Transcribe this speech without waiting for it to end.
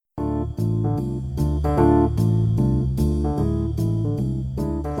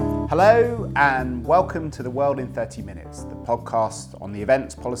Hello and welcome to The World in 30 Minutes, the podcast on the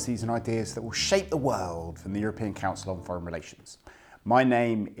events, policies and ideas that will shape the world from the European Council on Foreign Relations. My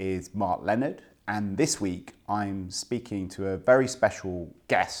name is Mark Leonard and this week I'm speaking to a very special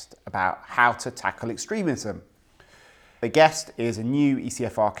guest about how to tackle extremism. The guest is a new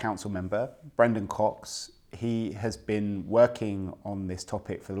ECFR Council member, Brendan Cox. He has been working on this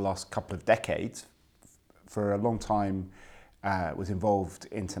topic for the last couple of decades. For a long time, was involved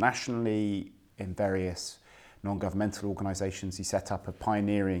internationally in various non-governmental organisations. He set up a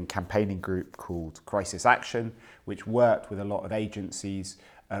pioneering campaigning group called Crisis Action, which worked with a lot of agencies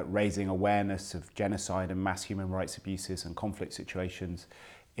raising awareness of genocide and mass human rights abuses and conflict situations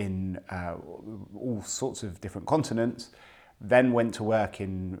in all sorts of different continents. Then went to work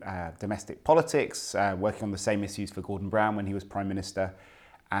in domestic politics, working on the same issues for Gordon Brown when he was Prime Minister,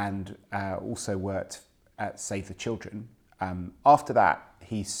 and also worked at Save the Children. After that,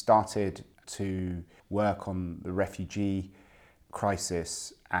 he started to work on the refugee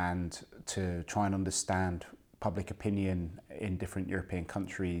crisis and to try and understand public opinion in different European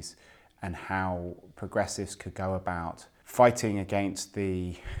countries and how progressives could go about fighting against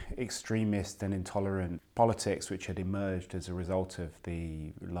the extremist and intolerant politics which had emerged as a result of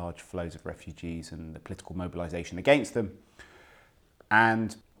the large flows of refugees and the political mobilisation against them.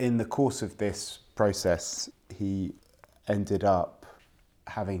 And in the course of this process, he ended up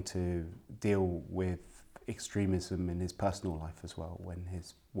having to deal with extremism in his personal life as well, when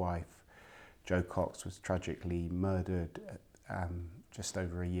his wife, Jo Cox, was tragically murdered just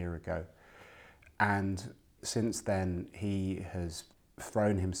over a year ago. And since then, he has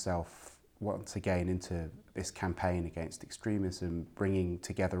thrown himself once again into this campaign against extremism, bringing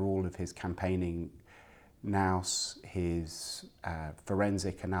together all of his campaigning nous, his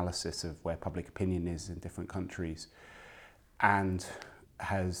forensic analysis of where public opinion is in different countries, and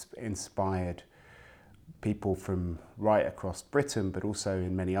has inspired people from right across Britain, but also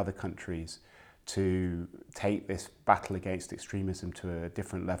in many other countries, to take this battle against extremism to a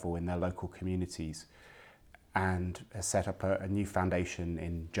different level in their local communities, and has set up a new foundation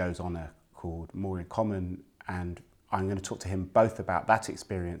in Jo's honour called More in Common. And I'm going to talk to him both about that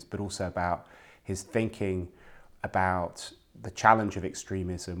experience, but also about his thinking about the challenge of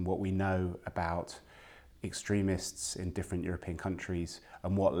extremism, what we know about extremists in different European countries,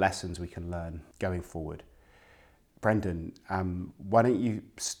 and what lessons we can learn going forward. Brendan, why don't you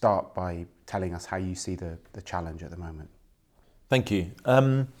start by telling us how you see the challenge at the moment? Thank you.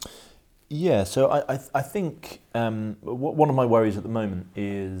 So I think one of my worries at the moment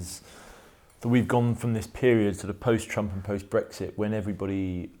is that we've gone from this period sort of post-Trump and post-Brexit when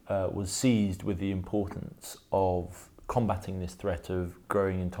everybody was seized with the importance of combating this threat of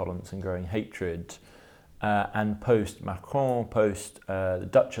growing intolerance and growing hatred, and post-Macron, post the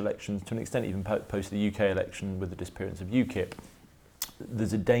Dutch elections, to an extent even post the UK election with the disappearance of UKIP,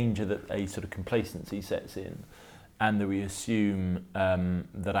 there's a danger that a sort of complacency sets in, and that we assume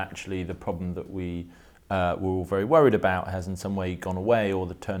that actually the problem that we were all very worried about has in some way gone away, or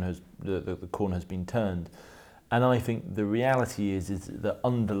the corner has been turned. And I think the reality is that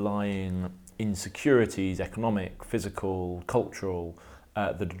underlying insecurities, economic, physical, cultural,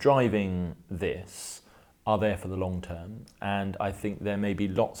 that are driving this are there for the long term. And I think there may be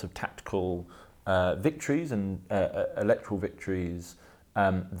lots of tactical victories and electoral victories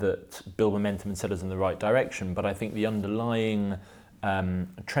that build momentum and set us in the right direction. But I think the underlying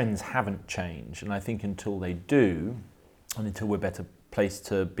trends haven't changed. And I think until they do, and until we're better placed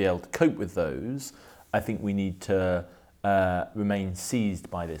to be able to cope with those, I think we need to remain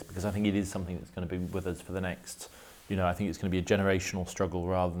seized by this, because I think it is something that's going to be with us for the next, I think it's going to be a generational struggle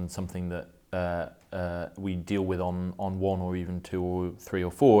rather than something that we deal with on one or even two or three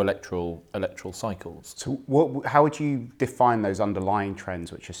or four electoral cycles. So how would you define those underlying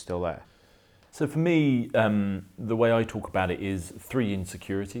trends which are still there? So for me, the way I talk about it is three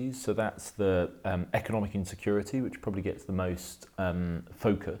insecurities. So that's the economic insecurity, which probably gets the most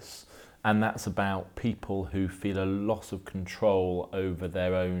focus. And that's about people who feel a loss of control over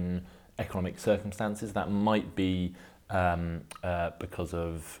their own economic circumstances. That might be because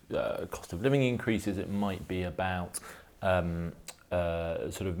of cost of living increases. It might be about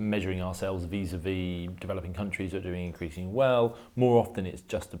sort of measuring ourselves vis-a-vis developing countries that are doing increasingly well. More often it's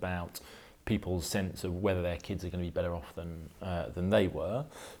just about people's sense of whether their kids are going to be better off than they were.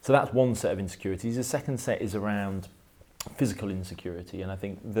 So that's one set of insecurities. The second set is around physical insecurity, and I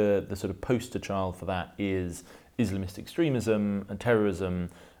think the sort of poster child for that is Islamist extremism and terrorism,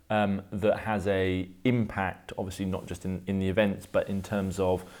 that has a impact, obviously not just in the events, but in terms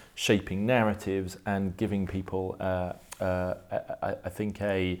of shaping narratives and giving people, I think,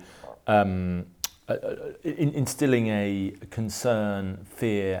 instilling a concern,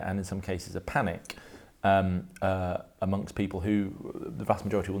 fear, and in some cases a panic amongst people who, the vast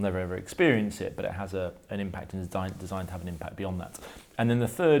majority, will never ever experience it, but it has an impact and is designed to have an impact beyond that. And then the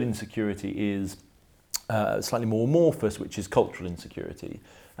third insecurity is slightly more amorphous, which is cultural insecurity.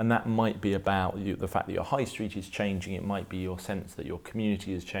 And that might be about the fact that your high street is changing. It might be your sense that your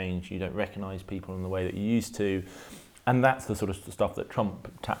community has changed. You don't recognise people in the way that you used to. And that's the sort of stuff that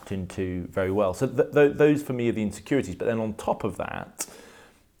Trump tapped into very well. So those for me are the insecurities. But then on top of that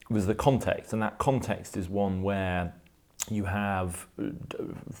was the context. And that context is one where you have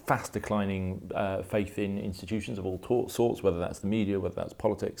fast declining faith in institutions of all sorts, whether that's the media, whether that's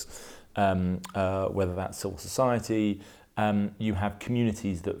politics, whether that's civil society. You have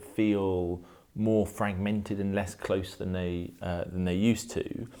communities that feel more fragmented and less close than they used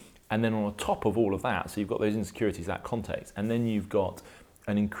to. And then on top of all of that, so you've got those insecurities, that context, and then you've got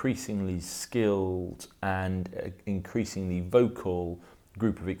an increasingly skilled and increasingly vocal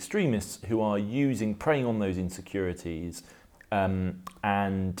group of extremists who are preying on those insecurities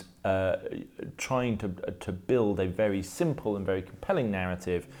and trying to build a very simple and very compelling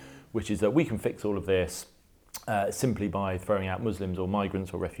narrative, which is that we can fix all of this simply by throwing out Muslims or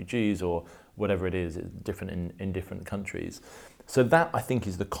migrants or refugees or whatever it is. It's different in different countries. So that, I think,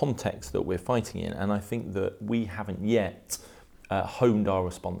 is the context that we're fighting in, and I think that we haven't yet honed our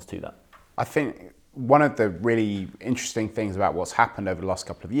response to that. I think one of the really interesting things about what's happened over the last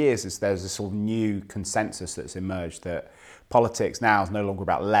couple of years is there's this sort of new consensus that's emerged that politics now is no longer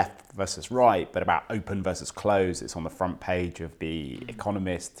about left versus right, but about open versus closed. It's on the front page of The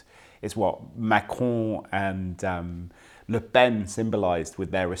Economist. It's what Macron and Le Pen symbolised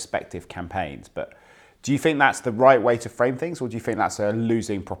with their respective campaigns. But do you think that's the right way to frame things, or do you think that's a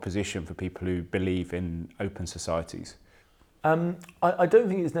losing proposition for people who believe in open societies? I don't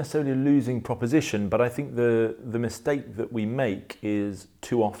think it's necessarily a losing proposition, but I think the mistake that we make is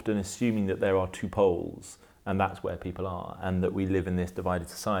too often assuming that there are two poles, and that's where people are, and that we live in this divided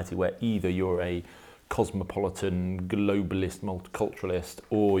society where either you're a cosmopolitan, globalist, multiculturalist,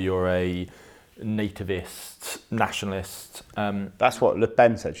 or you're a nativist, nationalist. That's what Le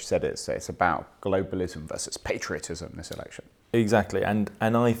Pen said. She said it's about globalism versus patriotism, this election. Exactly, and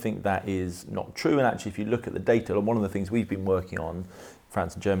I think that is not true. And actually, if you look at the data, one of the things we've been working on,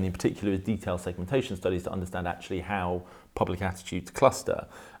 France and Germany in particular, is detailed segmentation studies to understand actually how public attitudes cluster.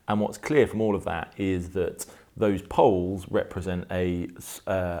 And what's clear from all of that is that those polls represent a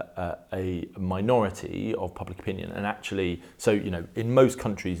minority of public opinion. And actually, so, in most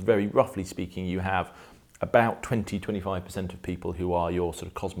countries, very roughly speaking, you have about 20-25% of people who are your sort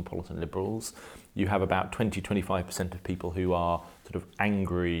of cosmopolitan liberals. You have about 20-25% of people who are sort of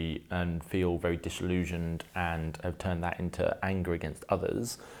angry and feel very disillusioned and have turned that into anger against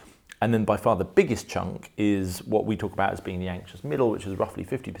others. And then by far the biggest chunk is what we talk about as being the anxious middle, which is roughly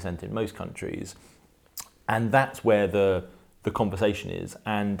 50% in most countries. And that's where the conversation is.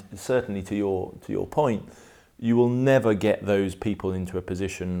 And certainly to your point, you will never get those people into a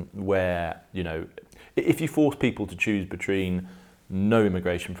position where, if you force people to choose between no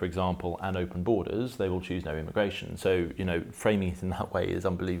immigration, for example, and open borders, they will choose no immigration. So, framing it in that way is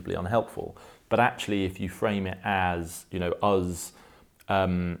unbelievably unhelpful. But actually, if you frame it as, us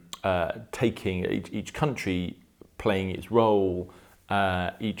taking each country playing its role,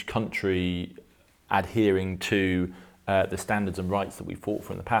 each country adhering to the standards and rights that we fought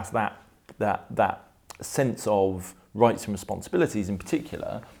for in the past, that sense of rights and responsibilities in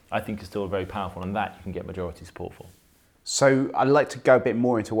particular, I think is still very powerful, and that you can get majority support for. So I'd like to go a bit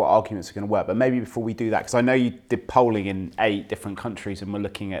more into what arguments are going to work, but maybe before we do that, because I know you did polling in 8 different countries and we're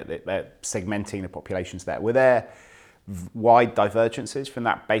looking at segmenting the populations there. Were there wide divergences from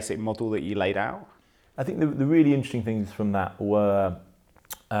that basic model that you laid out? I think the really interesting things from that were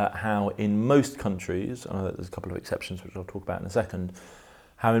how in most countries, I know that there's a couple of exceptions which I'll talk about in a second,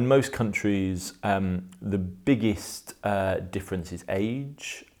 how in most countries the biggest difference is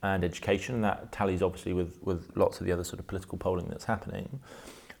age and education. That tallies obviously with lots of the other sort of political polling that's happening.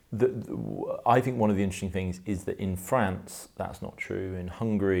 I think one of the interesting things is that in France that's not true, in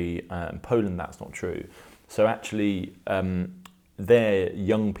Hungary and Poland that's not true. So actually their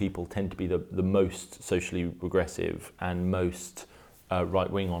young people tend to be the most socially regressive and most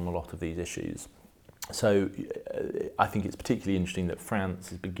right-wing on a lot of these issues. So I think it's particularly interesting that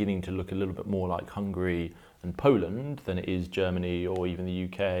France is beginning to look a little bit more like Hungary and Poland than it is Germany or even the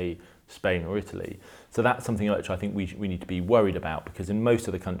UK, Spain or Italy. So that's something which I think we need to be worried about, because in most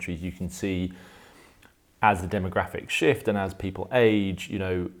of the countries you can see, as the demographics shift and as people age,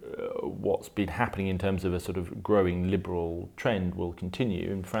 what's been happening in terms of a sort of growing liberal trend will continue.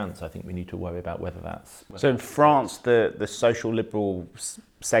 In France, I think we need to worry about whether that's... So in France, the social liberal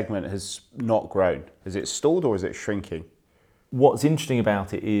segment has not grown. Is it stalled or is it shrinking? What's interesting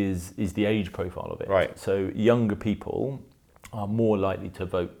about it is the age profile of it. Right. So younger people are more likely to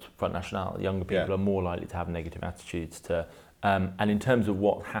vote Front National. Younger people are more likely to have negative attitudes to... and in terms of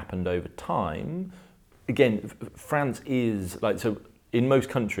what happened over time... Again, France is so in most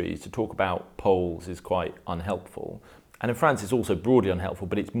countries to talk about polls is quite unhelpful. And in France it's also broadly unhelpful,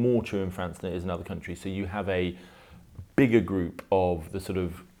 but it's more true in France than it is in other countries. So you have a bigger group of the sort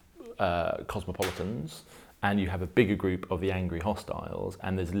of cosmopolitans, and you have a bigger group of the angry hostiles,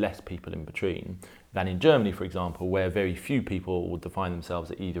 and there's less people in between than in Germany, for example, where very few people will define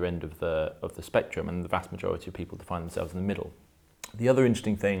themselves at either end of the spectrum, and the vast majority of people define themselves in the middle. The other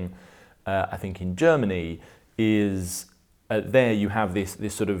interesting thing I think in Germany is there you have this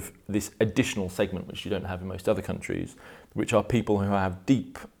additional segment which you don't have in most other countries, which are people who have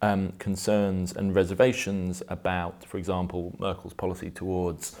deep concerns and reservations about, for example, Merkel's policy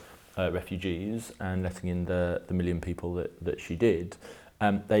towards refugees and letting in the million people that she did.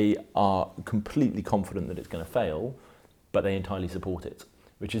 They are completely confident that it's going to fail, but they entirely support it,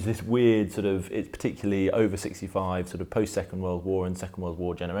 which is this weird it's particularly over 65 sort of post-Second World War and Second World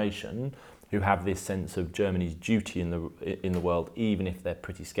War generation who have this sense of Germany's duty in the world, even if they're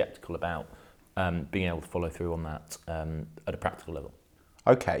pretty sceptical about being able to follow through on that at a practical level.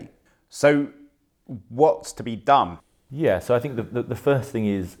 Okay, so what's to be done? Yeah, so I think the first thing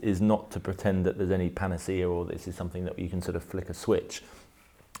is not to pretend that there's any panacea or this is something that you can sort of flick a switch.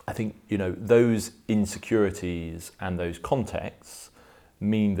 I think, those insecurities and those contexts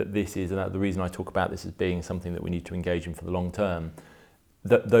mean that this is, and the reason I talk about this as being something that we need to engage in for the long term,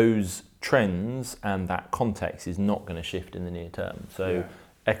 that those trends and that context is not going to shift in the near term. So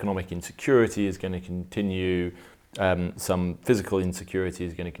economic insecurity is going to continue, some physical insecurity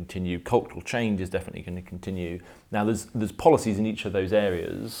is going to continue, cultural change is definitely going to continue. Now there's policies in each of those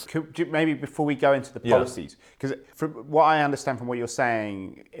areas. Maybe before we go into the policies, because from what I understand from what you're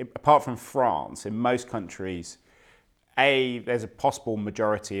saying, apart from France, in most countries, there's a possible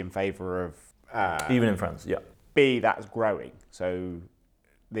majority in favour of... even in France, yeah. B, that's growing. So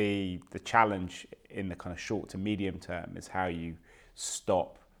the challenge in the kind of short to medium term is how you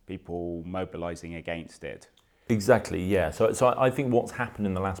stop people mobilising against it. Exactly, yeah. So I think what's happened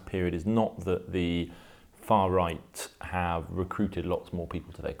in the last period is not that the far right have recruited lots more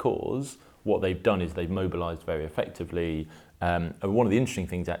people to their cause. What they've done is they've mobilised very effectively. And one of the interesting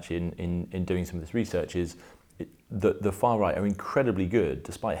things actually in doing some of this research is the far right are incredibly good,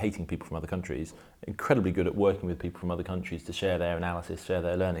 despite hating people from other countries, incredibly good at working with people from other countries to share their analysis, share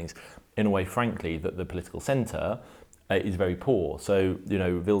their learnings, in a way, frankly, that the political centre is very poor. So,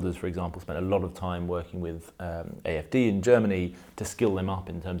 Wilders, for example, spent a lot of time working with AfD in Germany to skill them up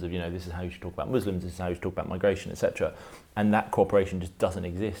in terms of, this is how you should talk about Muslims, this is how you should talk about migration, etc. And that cooperation just doesn't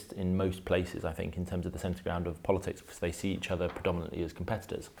exist in most places, I think, in terms of the centre ground of politics, because they see each other predominantly as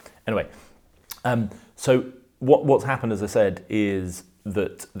competitors. Anyway, so what's happened, as I said, is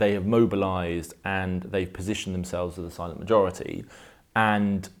that they have mobilised and they've positioned themselves as a silent majority.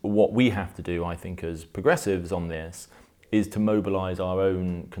 And what we have to do, I think, as progressives on this, is to mobilise our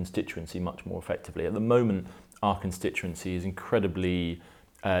own constituency much more effectively. At the moment, our constituency is incredibly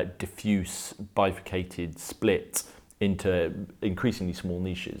diffuse, bifurcated, split into increasingly small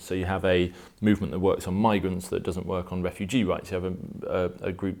niches. So you have a movement that works on migrants that doesn't work on refugee rights. You have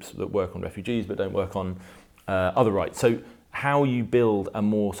a groups that work on refugees but don't work on other rights. So how you build a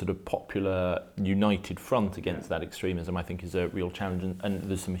more sort of popular, united front against that extremism, I think, is a real challenge, and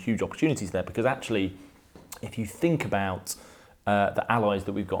there's some huge opportunities there, because actually, if you think about the allies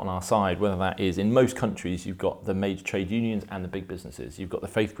that we've got on our side, whether that is in most countries, you've got the major trade unions and the big businesses, you've got the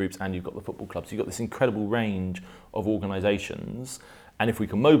faith groups and you've got the football clubs, you've got this incredible range of organisations, and if we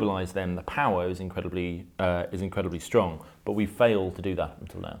can mobilise them, the power is incredibly strong, but we've failed to do that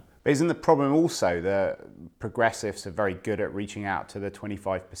until now. But isn't the problem also that progressives are very good at reaching out to the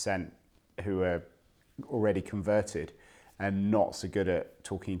 25% who are already converted and not so good at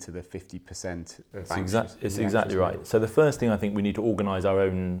talking to the 50%? It's exactly right. So the first thing, I think, we need to organise our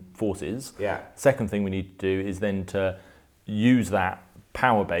own forces. Yeah. Second thing we need to do is then to use that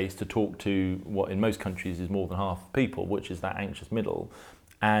power base to talk to what in most countries is more than half people, which is that anxious middle.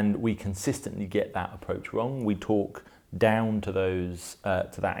 and we consistently get that approach wrong. We talk down to those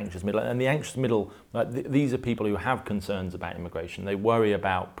to that anxious middle, and the anxious middle, these are people who have concerns about immigration. They worry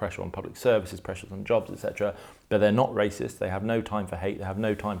about pressure on public services, pressures on jobs, etc., but they're not racist. They have no time for hate. They have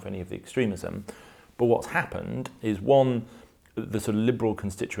no time for any of the extremism. But what's happened is, one, the sort of liberal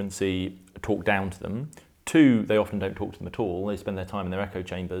constituency talk down to them. Two, they often don't talk to them at all. They spend their time in their echo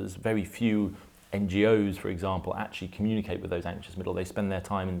chambers. Very few NGOs, for example, actually communicate with those anxious middle. They spend their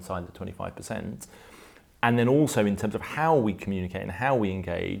time inside the 25%. And then also, in terms of how we communicate and how we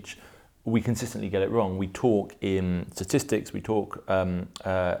engage, we consistently get it wrong. We talk in statistics, we talk in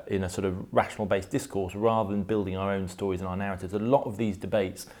a sort of rational-based discourse rather than building our own stories and our narratives. A lot of these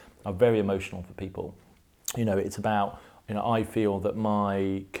debates are very emotional for people. You know, it's about, I feel that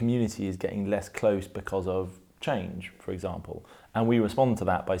my community is getting less close because of change, for example. And we respond to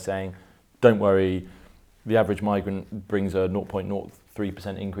that by saying, don't worry, the average migrant brings a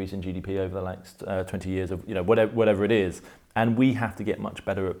 0.03% increase in GDP over the next 20 years of, whatever it is. And we have to get much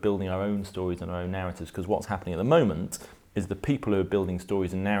better at building our own stories and our own narratives, because what's happening at the moment is the people who are building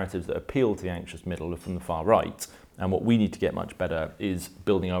stories and narratives that appeal to the anxious middle are from the far right. And what we need to get much better is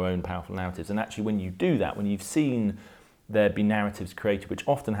building our own powerful narratives. And actually, when you do that, when you've seen there be narratives created, which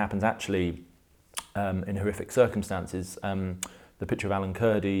often happens actually in horrific circumstances, the picture of Alan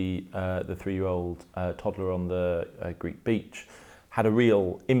Kurdi, the 3-year-old toddler on the Greek beach, had a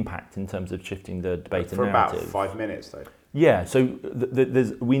real impact in terms of shifting the debate and narrative. For about 5 minutes, though. Yeah, so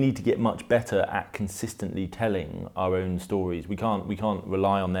we need to get much better at consistently telling our own stories. We can't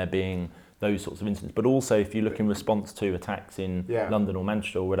rely on there being those sorts of incidents. But also, if you look in response to attacks in London or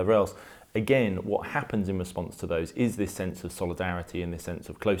Manchester or whatever else, again, what happens in response to those is this sense of solidarity and this sense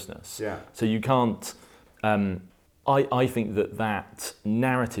of closeness. Yeah. So you can't... I think that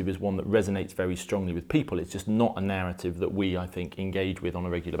narrative is one that resonates very strongly with people. It's just not a narrative that we, I think, engage with on a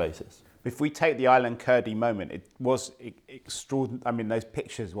regular basis. If we take the Alan Kurdi moment, it was extraordinary. I mean, those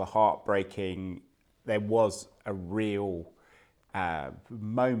pictures were heartbreaking. There was a real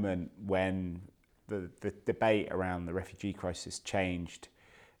moment when the debate around the refugee crisis changed,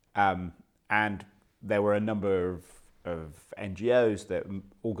 and there were a number of NGOs that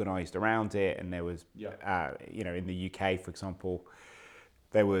organised around it, and there was, in the UK, for example,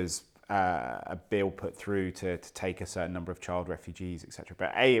 there was a bill put through to take a certain number of child refugees, etc.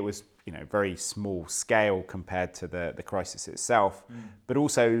 But it was, very small scale compared to the crisis itself, but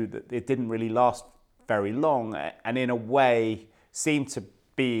also it didn't really last very long, and in a way seemed to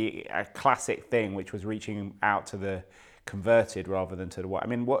be a classic thing, which was reaching out to the converted rather than to the white. I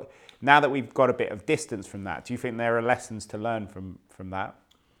mean, now that we've got a bit of distance from that, do you think there are lessons to learn from that?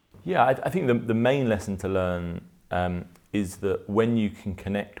 Yeah, I think the main lesson to learn is that when you can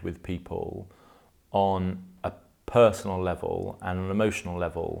connect with people on a personal level and an emotional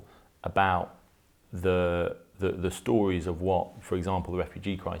level about the stories of what, for example, the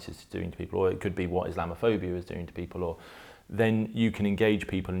refugee crisis is doing to people, or it could be what Islamophobia is doing to people, or then you can engage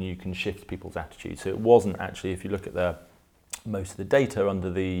people and you can shift people's attitudes. So it wasn't actually, if you look at most of the data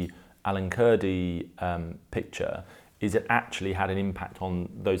under the Alan Kurdi picture, is it actually had an impact on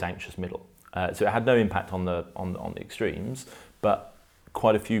those anxious middle. So it had no impact on the extremes, but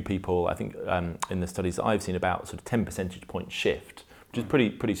quite a few people, I think in the studies that I've seen, about sort of 10 percentage point shift, which is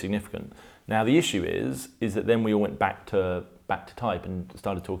pretty significant. Now the issue is that then we all went back to type and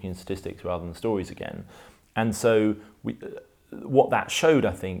started talking in statistics rather than stories again. And so what that showed,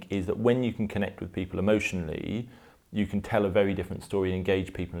 I think, is that when you can connect with people emotionally, you can tell a very different story and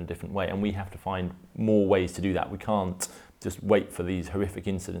engage people in a different way. And we have to find more ways to do that. We can't just wait for these horrific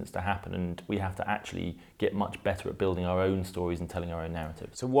incidents to happen, and we have to actually get much better at building our own stories and telling our own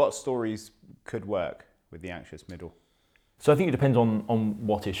narratives. So what stories could work with the anxious middle? So I think it depends on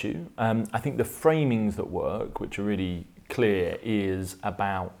what issue. I think the framings that work, which are really clear, is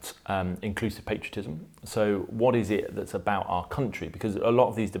about inclusive patriotism. So what is it that's about our country? Because a lot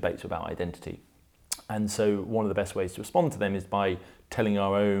of these debates are about identity. And so one of the best ways to respond to them is by telling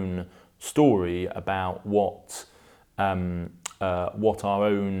our own story about what our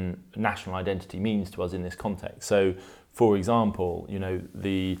own national identity means to us in this context. So, for example,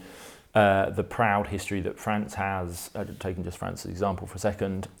 the proud history that France has, taking just France as an example for a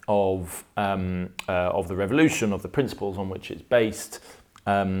second, of the revolution, of the principles on which it's based,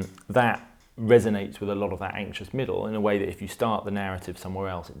 that resonates with a lot of that anxious middle in a way that if you start the narrative somewhere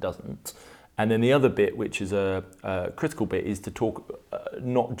else, it doesn't. And then the other bit, which is a critical bit, is to talk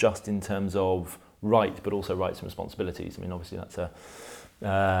not just in terms of right, but also rights and responsibilities. I mean, obviously that's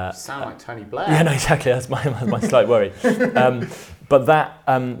Sound like Tony Blair. Yeah, no, exactly. That's my slight worry. But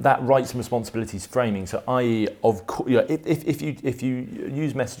that rights and responsibilities framing. So, i.e., of course, if you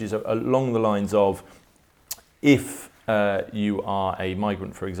use messages along the lines of, if you are a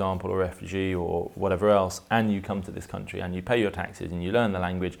migrant, for example, or refugee, or whatever else, and you come to this country and you pay your taxes and you learn the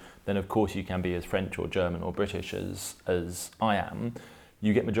language, then of course you can be as French or German or British as I am.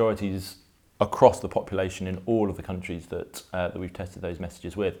 You get majorities across the population in all of the countries that we've tested those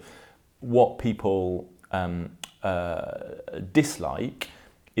messages with. What people dislike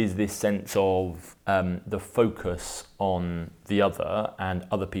is this sense of the focus on the other and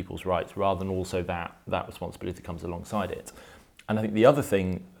other people's rights, rather than also that responsibility comes alongside it. And I think the other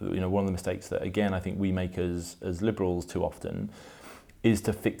thing, one of the mistakes that, again, I think we make as liberals too often, is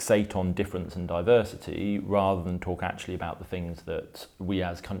to fixate on difference and diversity rather than talk actually about the things that we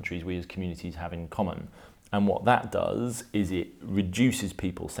as countries, we as communities have in common. And what that does is it reduces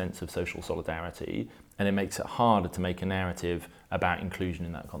people's sense of social solidarity, and it makes it harder to make a narrative about inclusion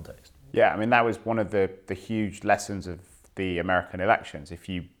in that context. Yeah, I mean, that was one of the huge lessons of the American elections. If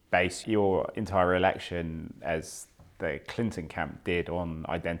you base your entire election, as the Clinton camp did, on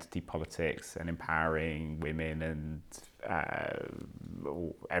identity politics and empowering women and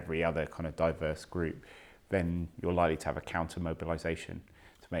every other kind of diverse group, then you're likely to have a counter-mobilization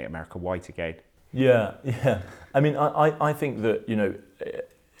to make America white again. Yeah. I mean, I think that,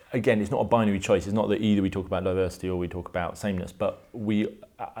 again, it's not a binary choice. It's not that either we talk about diversity or we talk about sameness, but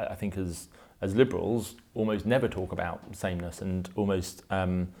I think as liberals, almost never talk about sameness and almost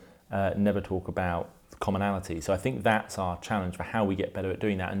never talk about commonality. So I think that's our challenge for how we get better at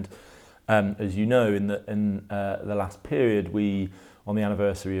doing that. And as you know, in the last period, we, on the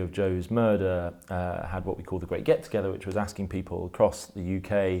anniversary of Joe's murder, had what we call the Great Get Together, which was asking people across the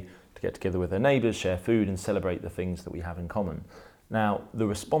UK to get together with their neighbours, share food and celebrate the things that we have in common. Now, the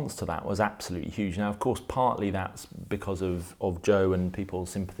response to that was absolutely huge. Now, of course, partly that's because of Joe and people's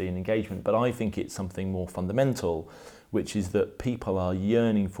sympathy and engagement, but I think it's something more fundamental, which is that people are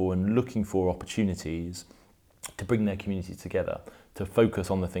yearning for and looking for opportunities to bring their communities together, to focus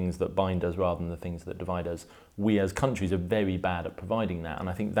on the things that bind us rather than the things that divide us. We as countries are very bad at providing that, and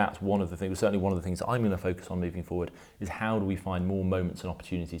I think that's one of the things, certainly one of the things that I'm going to focus on moving forward, is how do we find more moments and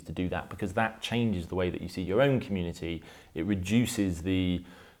opportunities to do that, because that changes the way that you see your own community. It reduces the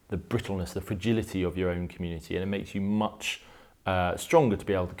brittleness, the fragility of your own community, and it makes you much stronger to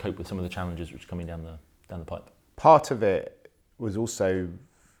be able to cope with some of the challenges which are coming down the pipe. Part of it was also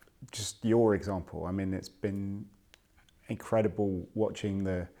just your example. I mean, it's been incredible watching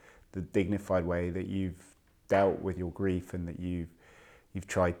the dignified way that you've dealt with your grief, and that you've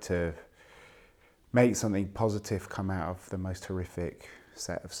tried to make something positive come out of the most horrific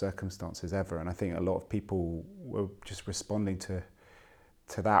set of circumstances ever. And I think a lot of people were just responding to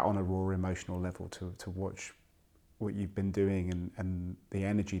that on a raw emotional level, to watch what you've been doing and the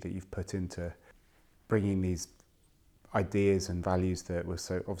energy that you've put into bringing these ideas and values that were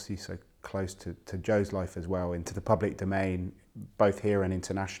so obviously so close to Joe's life as well into the public domain, both here and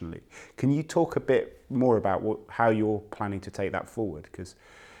internationally. Can you talk a bit more about how you're planning to take that forward? Because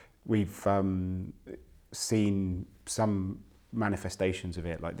we've seen some manifestations of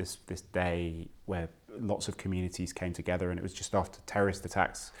it, like this day where lots of communities came together, and it was just after terrorist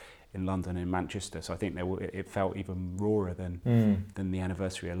attacks in London and Manchester. So I think it felt even rawer than the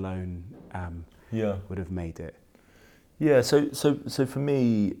anniversary alone would have made it. Yeah, so for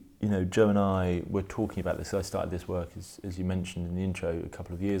me, Joe and I were talking about this. I started this work, as you mentioned in the intro, a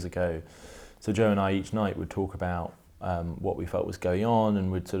couple of years ago. So Joe and I each night would talk about what we felt was going on,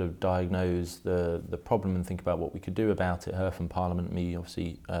 and would sort of diagnose the problem and think about what we could do about it. Her from Parliament, me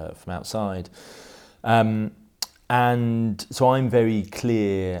obviously from outside. And so I'm very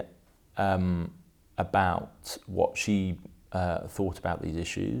clear about what she thought about these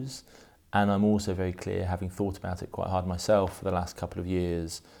issues. And I'm also very clear, having thought about it quite hard myself for the last couple of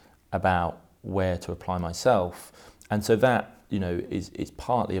years, about where to apply myself. And so that, is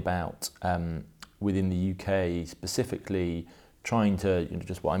partly about, within the UK specifically, trying to,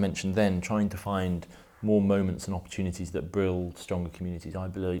 just what I mentioned then, trying to find more moments and opportunities that build stronger communities. I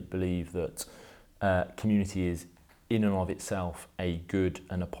believe that community is, in and of itself, a good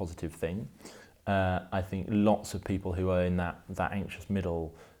and a positive thing. I think lots of people who are in that anxious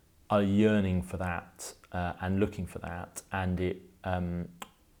middle are yearning for that and looking for that, and it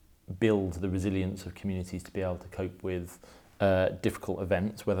builds the resilience of communities to be able to cope with difficult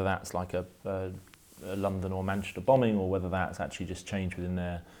events, whether that's like a London or Manchester bombing, or whether that's actually just change within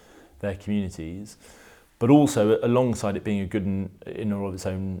their communities. But also, alongside it being a good in all of its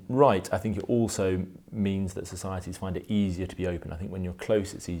own right, I think it also means that societies find it easier to be open. I think when you're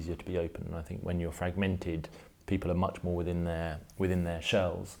close, it's easier to be open. And I think when you're fragmented, people are much more within their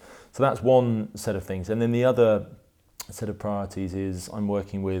shells. So that's one set of things. And then the other set of priorities is I'm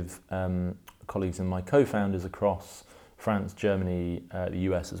working with colleagues and my co-founders across France, Germany, the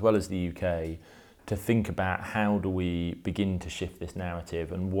US, as well as the UK, to think about how do we begin to shift this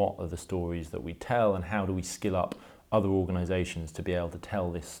narrative and what are the stories that we tell and how do we skill up other organisations to be able to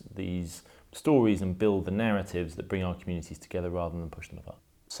tell these stories and build the narratives that bring our communities together rather than push them apart.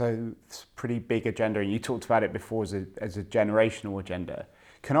 So it's a pretty big agenda, and you talked about it before as a generational agenda.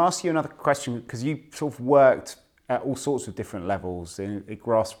 Can I ask you another question? Because you sort of worked at all sorts of different levels,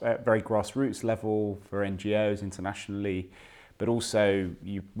 at very grassroots level for NGOs internationally, but also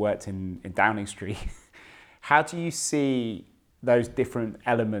you worked in Downing Street. How do you see those different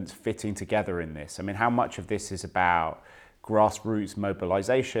elements fitting together in this? I mean, how much of this is about grassroots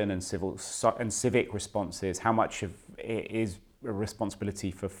mobilisation and civic responses? How much of it is a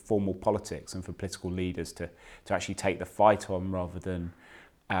responsibility for formal politics and for political leaders to actually take the fight on rather than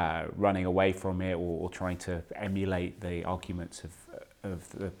running away from it or trying to emulate the arguments of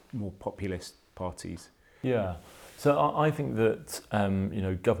the more populist parties? Yeah. So I think that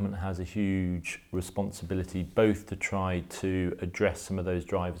government has a huge responsibility both to try to address some of those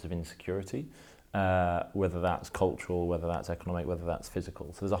drivers of insecurity, whether that's cultural, whether that's economic, whether that's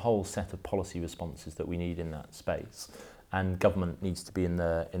physical. So there's a whole set of policy responses that we need in that space, and government needs to be in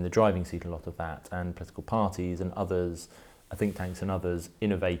the driving seat a lot of that, and political parties and others, think tanks and others,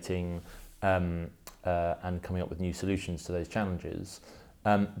 innovating and coming up with new solutions to those challenges.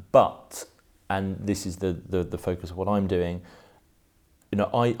 And this is the focus of what I'm doing,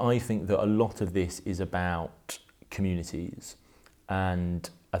 I think that a lot of this is about communities, and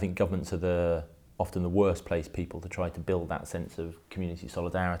I think governments are often the worst placed people to try to build that sense of community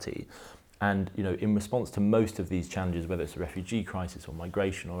solidarity. And in response to most of these challenges, whether it's a refugee crisis or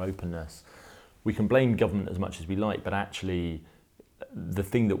migration or openness, we can blame government as much as we like, but actually the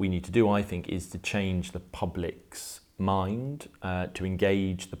thing that we need to do, I think, is to change the public's mind, to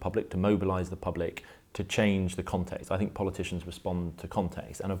engage the public, to mobilise the public, to change the context. I think politicians respond to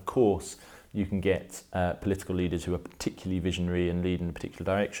context, and of course you can get political leaders who are particularly visionary and lead in a particular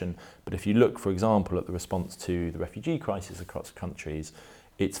direction, but if you look, for example, at the response to the refugee crisis across countries,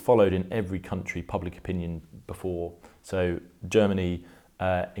 it's followed in every country public opinion before. So Germany,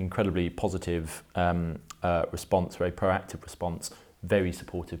 incredibly positive response, very proactive response, very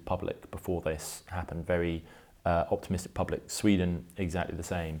supportive public before this happened, very optimistic public. Sweden, exactly the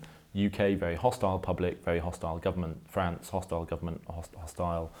same. UK, very hostile public, very hostile government. France, hostile government,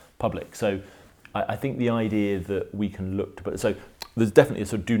 hostile public. So I think the idea that we can look to... So there's definitely a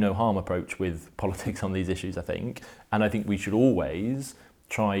sort of do no harm approach with politics on these issues, I think. And I think we should always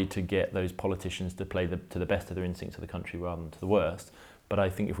try to get those politicians to play to the best of their instincts of the country rather than to the worst. But I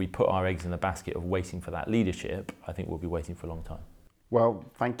think if we put our eggs in the basket of waiting for that leadership, I think we'll be waiting for a long time. Well,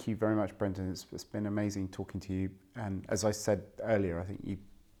 thank you very much, Brendan. It's been amazing talking to you. And as I said earlier, I think you've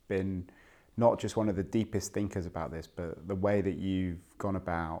been not just one of the deepest thinkers about this, but the way that you've gone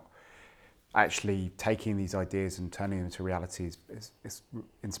about actually taking these ideas and turning them into reality is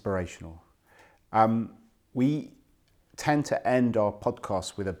inspirational. We tend to end our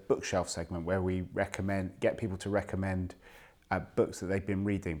podcast with a bookshelf segment where we get people to recommend books that they've been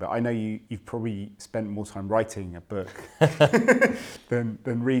reading, but I know you've probably spent more time writing a book than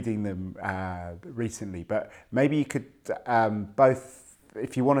reading them recently. But maybe you could both,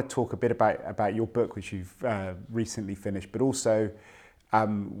 if you want to talk a bit about your book, which you've recently finished, but also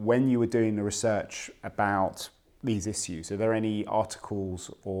when you were doing the research about these issues, are there any articles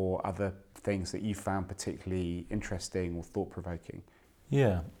or other things that you found particularly interesting or thought-provoking?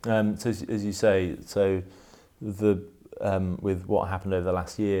 Yeah, so as you say, so with what happened over the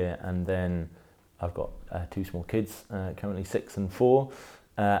last year, and then I've got two small kids, currently 6 and 4,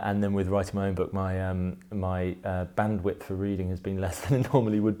 and then with writing my own book, my bandwidth for reading has been less than it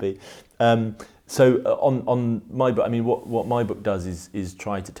normally would be. So on my book, I mean, what my book does is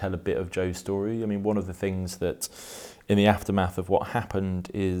try to tell a bit of Joe's story. I mean, one of the things that in the aftermath of what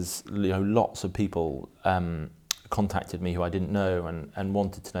happened is, lots of people contacted me who I didn't know and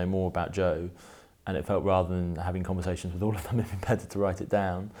wanted to know more about Joe. And it felt, rather than having conversations with all of them, it'd be better to write it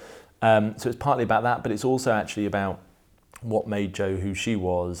down. So it's partly about that, but it's also actually about what made Jo who she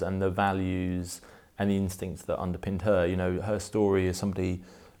was and the values and the instincts that underpinned her. Her story is somebody,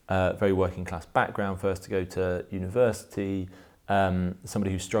 very working class background, first to go to university,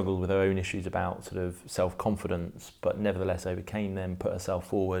 somebody who struggled with her own issues about sort of self-confidence, but nevertheless overcame them, put herself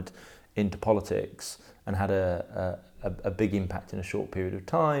forward into politics and had a big impact in a short period of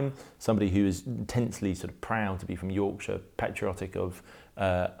time. Somebody who is intensely sort of proud to be from Yorkshire, patriotic of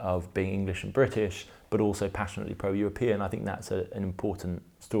being English and British, but also passionately pro-European. I think that's an important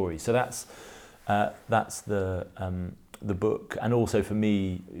story. So that's the book, and also for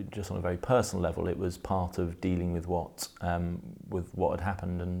me, just on a very personal level, it was part of dealing with what had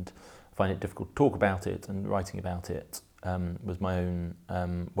happened, and I find it difficult to talk about it, and writing about it was my own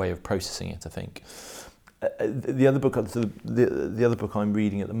way of processing it, I think. The other book I'm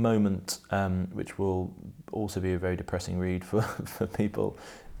reading at the moment, which will also be a very depressing read for people,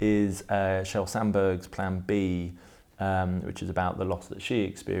 is Sheryl Sandberg's Plan B, which is about the loss that she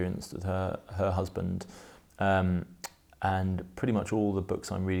experienced with her husband. And pretty much all the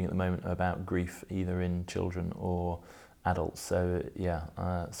books I'm reading at the moment are about grief, either in children or adults. So yeah,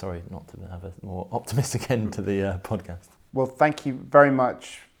 sorry not to have a more optimistic end to the podcast. Well, thank you very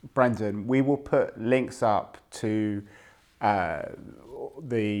much, Brendan. We will put links up to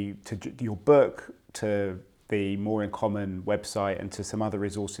your book, to the More in Common website, and to some other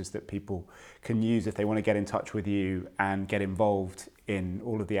resources that people can use if they want to get in touch with you and get involved in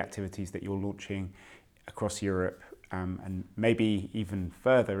all of the activities that you're launching across Europe, and maybe even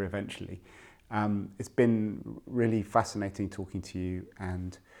further eventually. It's been really fascinating talking to you,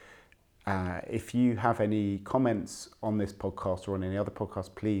 and if you have any comments on this podcast or on any other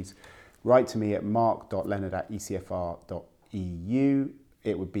podcast, please write to me at mark.leonard@ecfr.eu.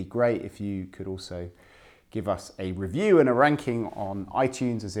 It would be great if you could also give us a review and a ranking on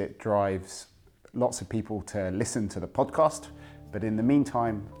iTunes, as it drives lots of people to listen to the podcast. But in the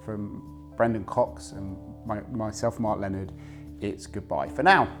meantime, from Brendan Cox and myself, Mark Leonard, it's goodbye for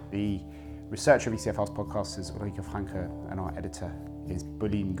now. The researcher of ECFR's podcast is Ulrike Franke, and our editor is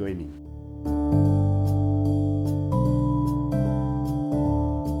Bulin Goini.